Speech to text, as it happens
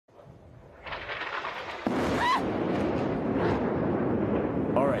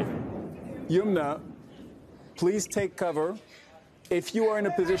Yumna, please take cover. If you are in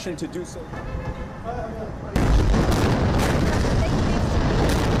a position to do so.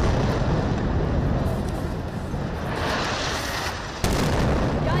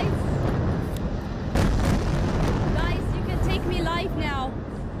 Guys, you can take me live now.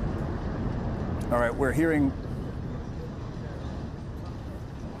 All right, we're hearing.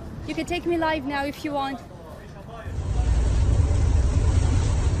 You can take me live now if you want.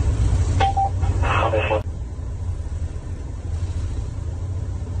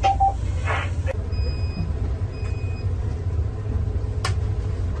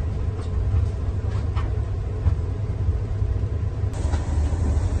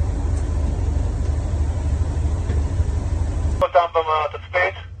 אותם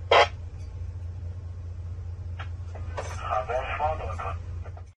בתצפית.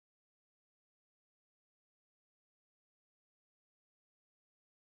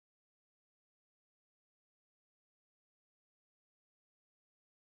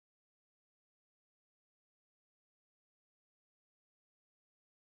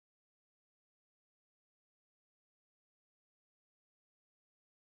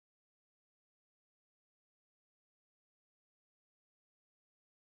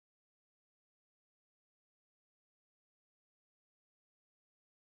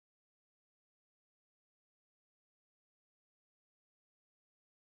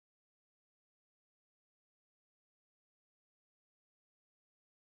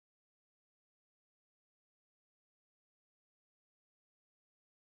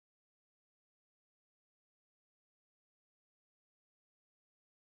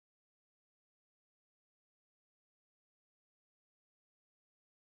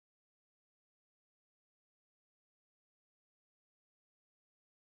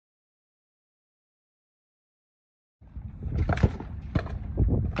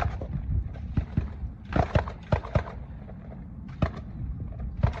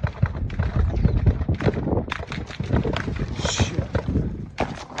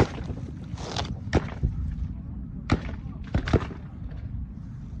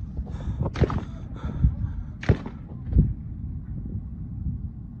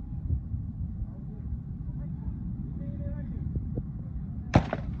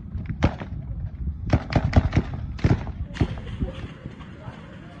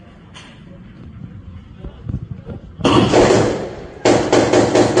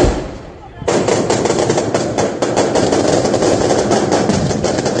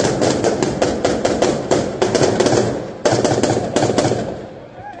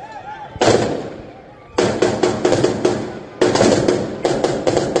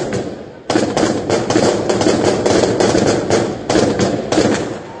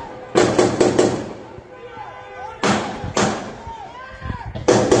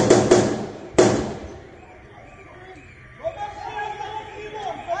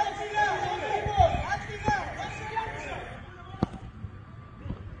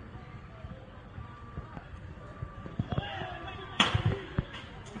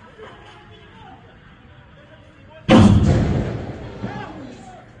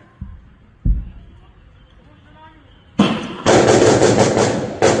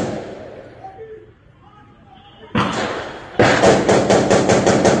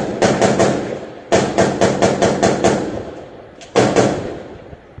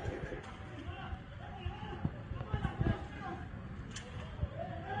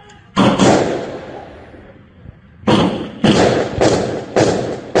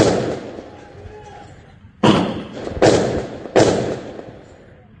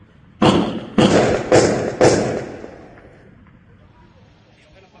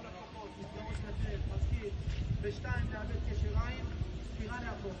 ושתיים, לאבד קשר עין, ספירה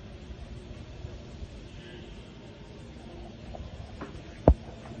לאחור.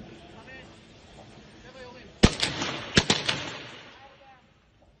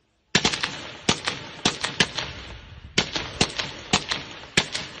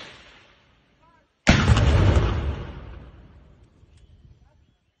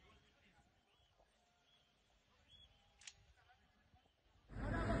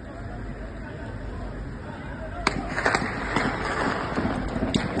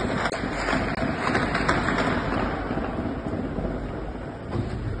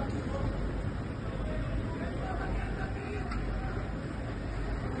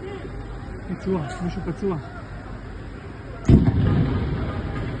 פצוע, מישהו פצוע.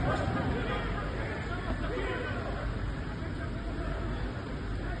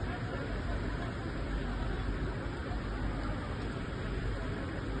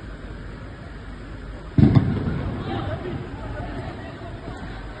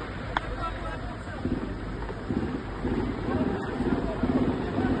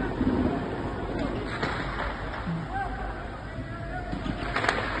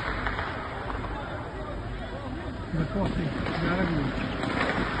 בטוח, אחי, מעל הגבול.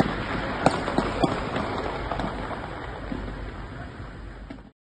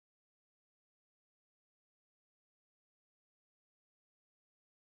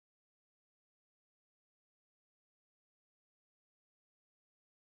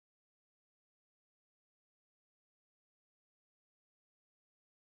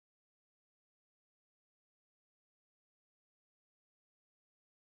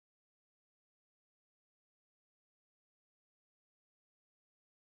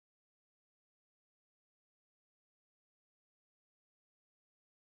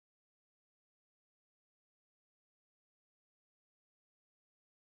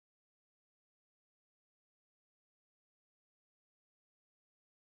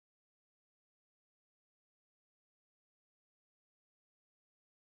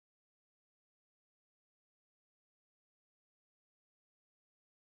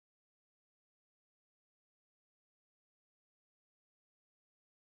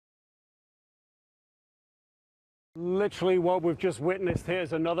 Literally what we've just witnessed here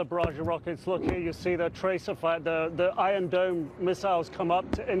is another barrage of rockets. Look here, you see the tracer fire, the Iron Dome missiles come up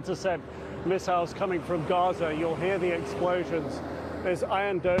to intercept missiles coming from Gaza. You'll hear the explosions. There's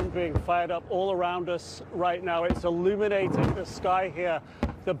Iron Dome being fired up all around us right now. It's illuminating the sky here.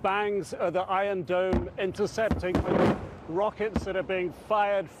 The bangs are the Iron Dome intercepting rockets that are being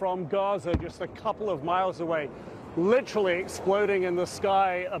fired from Gaza just a couple of miles away, literally exploding in the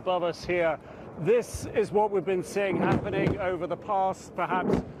sky above us here. This is what we've been seeing happening over the past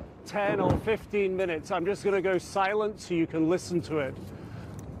perhaps 10 or 15 minutes. I'm just going to go silent so you can listen to it.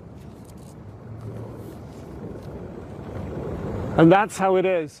 And that's how it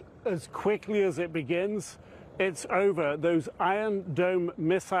is. As quickly as it begins, it's over. Those Iron Dome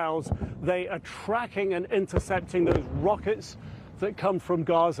missiles, they are tracking and intercepting those rockets that come from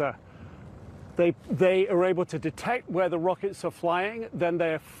Gaza. They are able to detect where the rockets are flying, then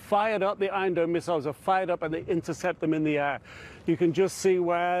they're fired up, the Iron Dome missiles are fired up and they intercept them in the air. You can just see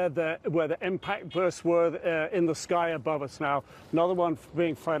where the impact bursts were in the sky above us now. Another one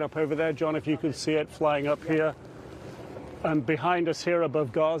being fired up over there, John, if you can see it flying up here. And behind us here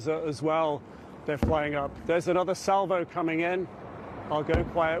above Gaza as well, they're flying up. There's another salvo coming in. I'll go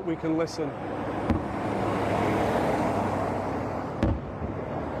quiet, we can listen.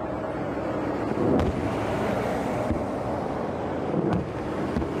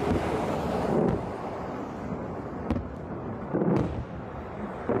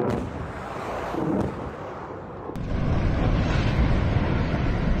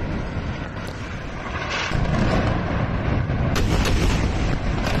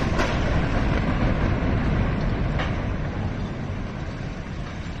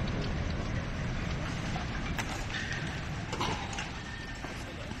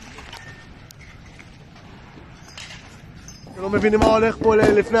 לא מבינים מה הולך פה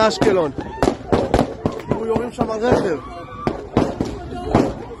לפני אשקלון. הוא יורים שם על רכב.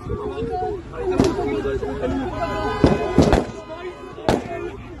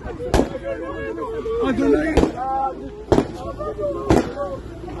 אדוני!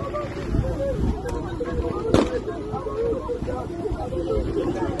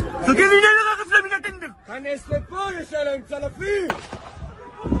 תגיד לי לרכב שלהם מן הטנדר! כנס לפה, יש עליהם צלפים!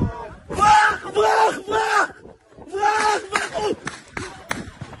 ברח! ברח! ברח! ברח! ברחו!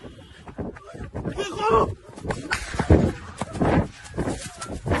 ברחו!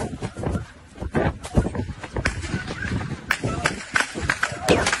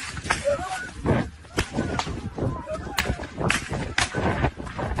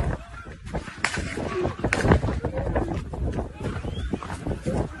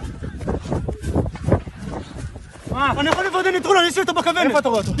 אני יכול לוודא נטרול, יש לי אותו בכוונת. איפה אתה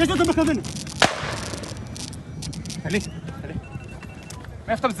רואה אותו? יש לי אותו בכוונת. עלי, עלי.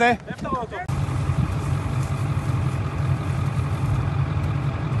 מאיפה אתה מזהה? איפה אתה רואה אותו?